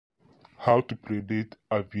How to predict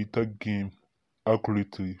Aviator game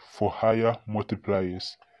accurately for higher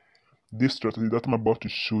multipliers. This strategy that I'm about to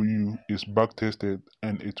show you is back tested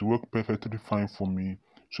and it worked perfectly fine for me.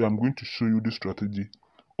 So I'm going to show you this strategy.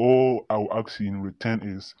 All I'll ask you in return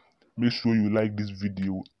is make sure you like this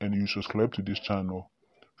video and you subscribe to this channel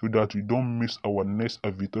so that you don't miss our next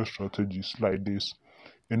Aviator strategies like this.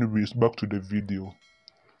 Anyways, back to the video.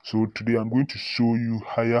 So today I'm going to show you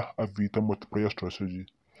higher Aviator multiplier strategy.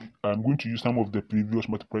 I'm going to use some of the previous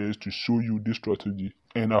multipliers to show you this strategy,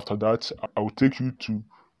 and after that I'll take you to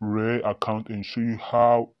rare account and show you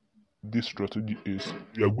how this strategy is.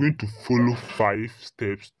 We are going to follow 5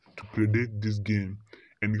 steps to predict this game,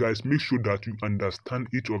 and guys, make sure that you understand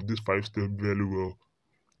each of these 5 steps very well.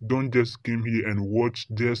 Don't just come here and watch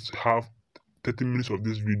just have 30 minutes of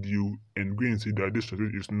this video and go and say that this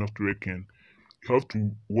strategy is not working. You have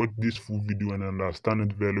to watch this full video and understand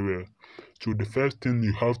it very well. So the first thing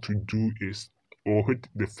you have to do is,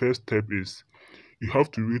 the first step is, you have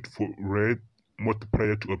to wait for red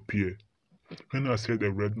multiplier to appear. When I said a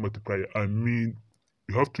red multiplier, I mean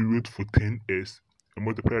you have to wait for 10s, a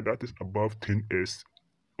multiplier that is above 10s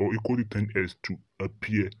or equal to 10s to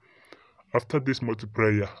appear. After this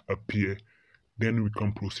multiplier appear, then we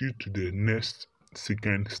can proceed to the next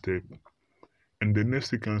second step. And the next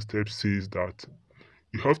second step says that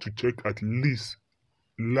you have to check at least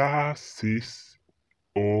last 6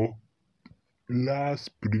 or last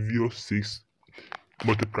previous 6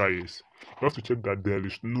 multipliers. You have to check that there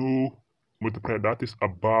is no multiplier that is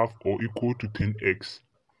above or equal to 10x,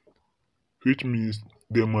 which means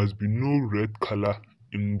there must be no red color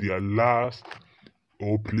in their last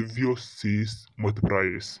or previous 6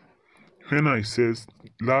 multipliers. When I say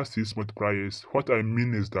last 6 multipliers, what I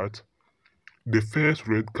mean is that the first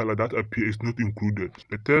red color that appears is not included.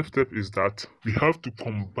 The third step is that we have to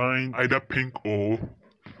combine either pink or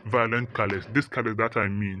violet colors. These colors that I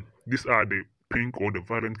mean, these are the pink or the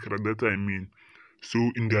violet color that I mean.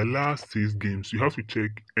 So in the last 6 games, you have to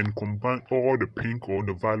check and combine all the pink or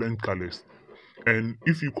the violet colors. And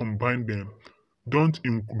if you combine them, don't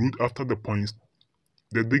include after the points,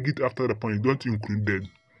 the digit after the points, don't include them.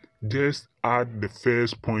 Just add the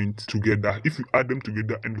first point together. If you add them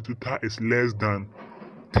together and the total is less than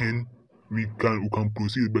 10, we can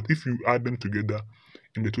proceed. But if you add them together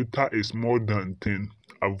and the total is more than 10,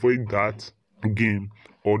 avoid that game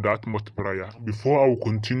or that multiplier. Before I will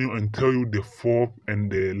continue and tell you the fourth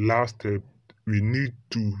and the last step we need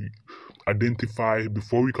to identify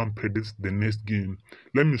before we can predict the next game,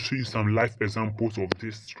 let me show you some live examples of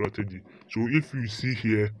this strategy. So if you see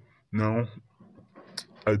here now,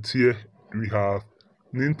 at here we have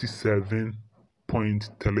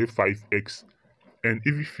 97.35x, and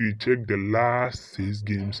if you check the last 6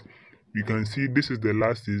 games, you can see this is the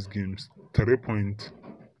last 6 games,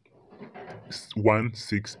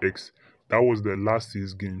 3.16x. That was the last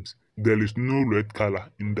 6 games. There is no red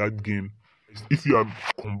color in that game. If you are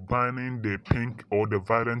combining the pink or the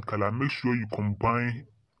violet color, make sure you combine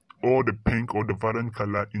all the pink or the violet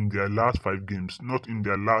color in their last 5 games, not in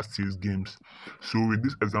their last 6 games. So with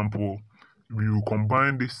this example, we will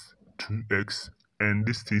combine this 2x and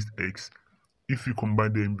this 6x. If you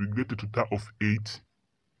combine them, we get a total of 8,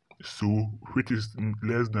 so which is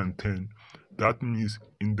less than 10. That means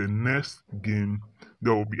in the next game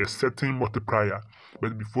there will be a certain multiplier.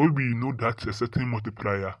 But before we know that's a certain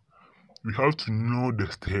multiplier, we have to know the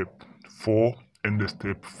step 4 and the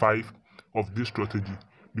step 5 of this strategy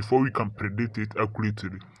before we can predict it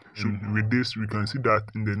accurately. So with this, we can see that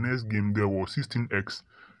in the next game there was 16x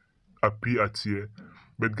appear at here.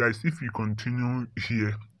 But guys, if we continue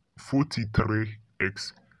here,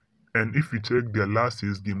 43x, and if we check the last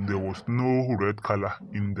 6 game, there was no red color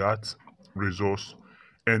in that resource.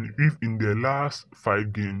 And if in the last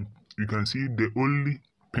 5 games, you can see the only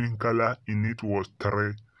pink color in it was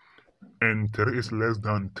 3, and 3 is less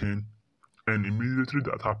than 10. And immediately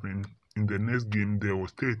that happened, in the next game there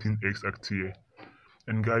was 13x at here.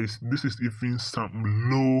 And guys, this is even some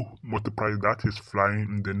low multiplier that is flying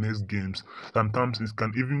in the next games. Sometimes it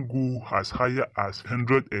can even go as higher as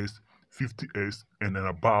 100s, 50s and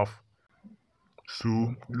above.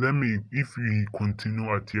 So if we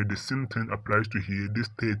continue at here, the same thing applies to here, this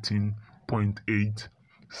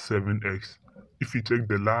 13.87x. If you check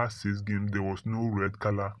the last 6 games, there was no red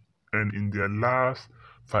color, and in their last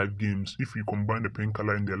 5 games, if you combine the pink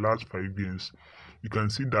color in the last 5 games, you can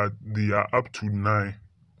see that they are up to 9.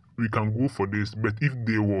 We can go for this, but if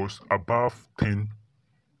they was above 10,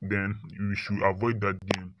 then we should avoid that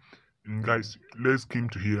game. And guys, let's come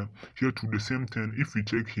to here to the same thing. If we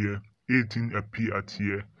check here, 18 appear at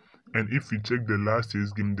here, and if we check the last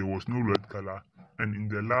 6 game, there was no red color, and in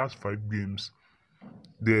the last 5 games,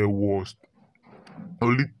 there was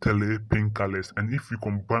only 3 pink colors, and if we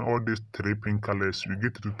combine all these 3 pink colors, we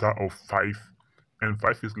get a total of 5, and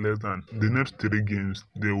 5 is less than the next 3 games.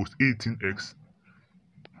 There was 18x.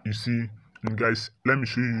 You see, and guys, let me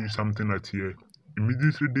show you something right here.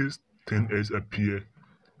 Immediately this 10x appear,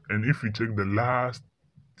 and if we check the last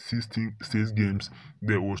 6 games,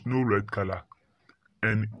 there was no red color,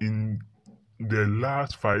 and in the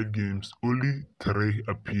last 5 games, only 3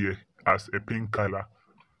 appear as a pink color,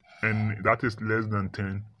 and that is less than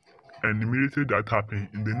 10. And immediately that happened,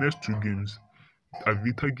 in the next 2 games,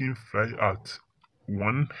 Aviator game fly at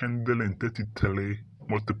 133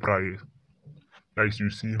 multipliers. As you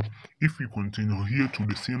see, if we continue here to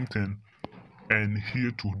the same 10 and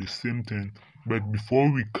here to the same 10, but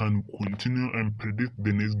before we can continue and predict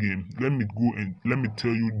the next game, let me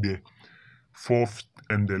tell you the fourth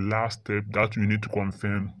and the last step that you need to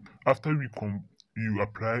confirm. After you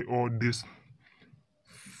apply all these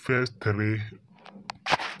first 3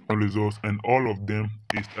 results, and all of them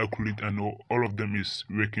is accurate and all of them is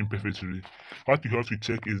working perfectly, what you have to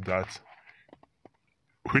check is that,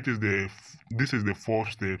 this is the 4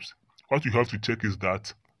 steps. What you have to check is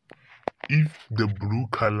that if the blue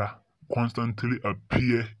color constantly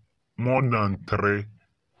appear more than 3,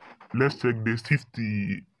 let's check this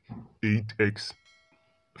 58x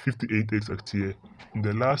here. In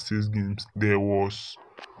the last 6 games, there was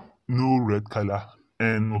no red color,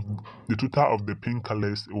 and the total of the pink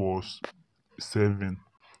colors was 7.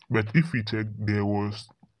 But if we check, there was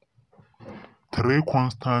 3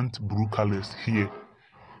 constant blue colors here.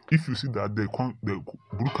 If you see that the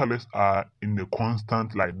blue colors are in the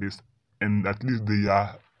constant like this, and at least they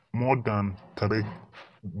are more than 3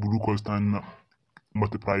 blue constant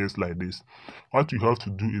multipliers like this, what you have to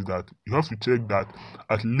do is that you have to check that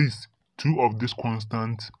at least 2 of these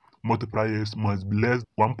constant multipliers must be less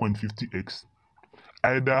than 1.50x.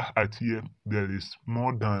 Either at here there is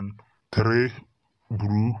more than 3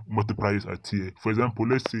 blue multipliers at here. For example,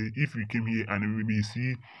 let's say if we came here and we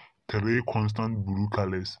see 3 constant blue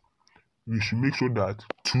colors, we should make sure that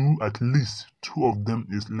at least 2 of them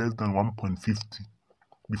is less than 1.50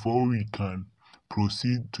 before we can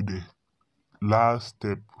proceed to the last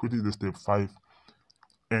step, which is the step 5.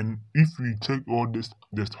 And if we check all this,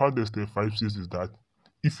 how the step 5 says is that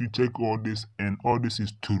if you check all this and all this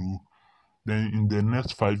is true, then in the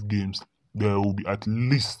next 5 games, there will be at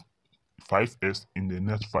least 5s in the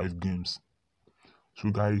next 5 games.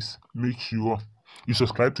 So guys, make sure you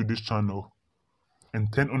subscribe to this channel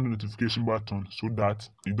and turn on the notification button so that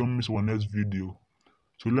you don't miss our next video.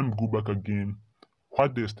 So let me go back again.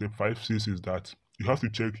 What the step 5 says is that you have to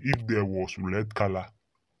check if there was red color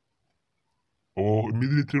or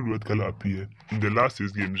immediately red color appear. In the last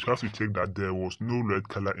 6 games, you have to check that there was no red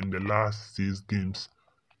color in the last 6 games.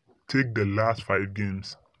 Take the last 5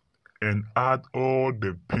 games and add all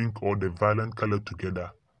the pink or the violet color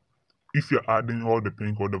together. If you're adding all the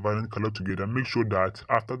pink or the violet color together, make sure that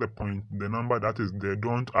after the point, the number that is there,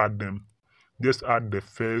 don't add them. Just add the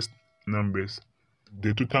first numbers.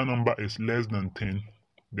 The total number is less than 10.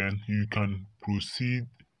 Then you can proceed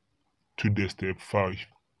to the step 5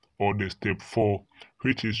 or the step 4,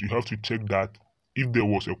 which is you have to check that if there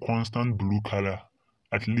was a constant blue color,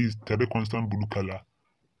 at least 3 constant blue color,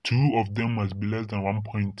 2 of them must be less than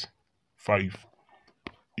 1.5.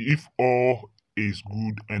 If all is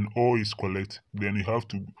good and all is correct, then you have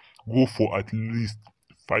to go for at least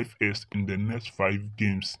 5s in the next 5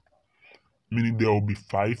 games, meaning there will be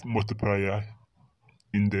 5 multiplier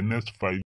in the next 5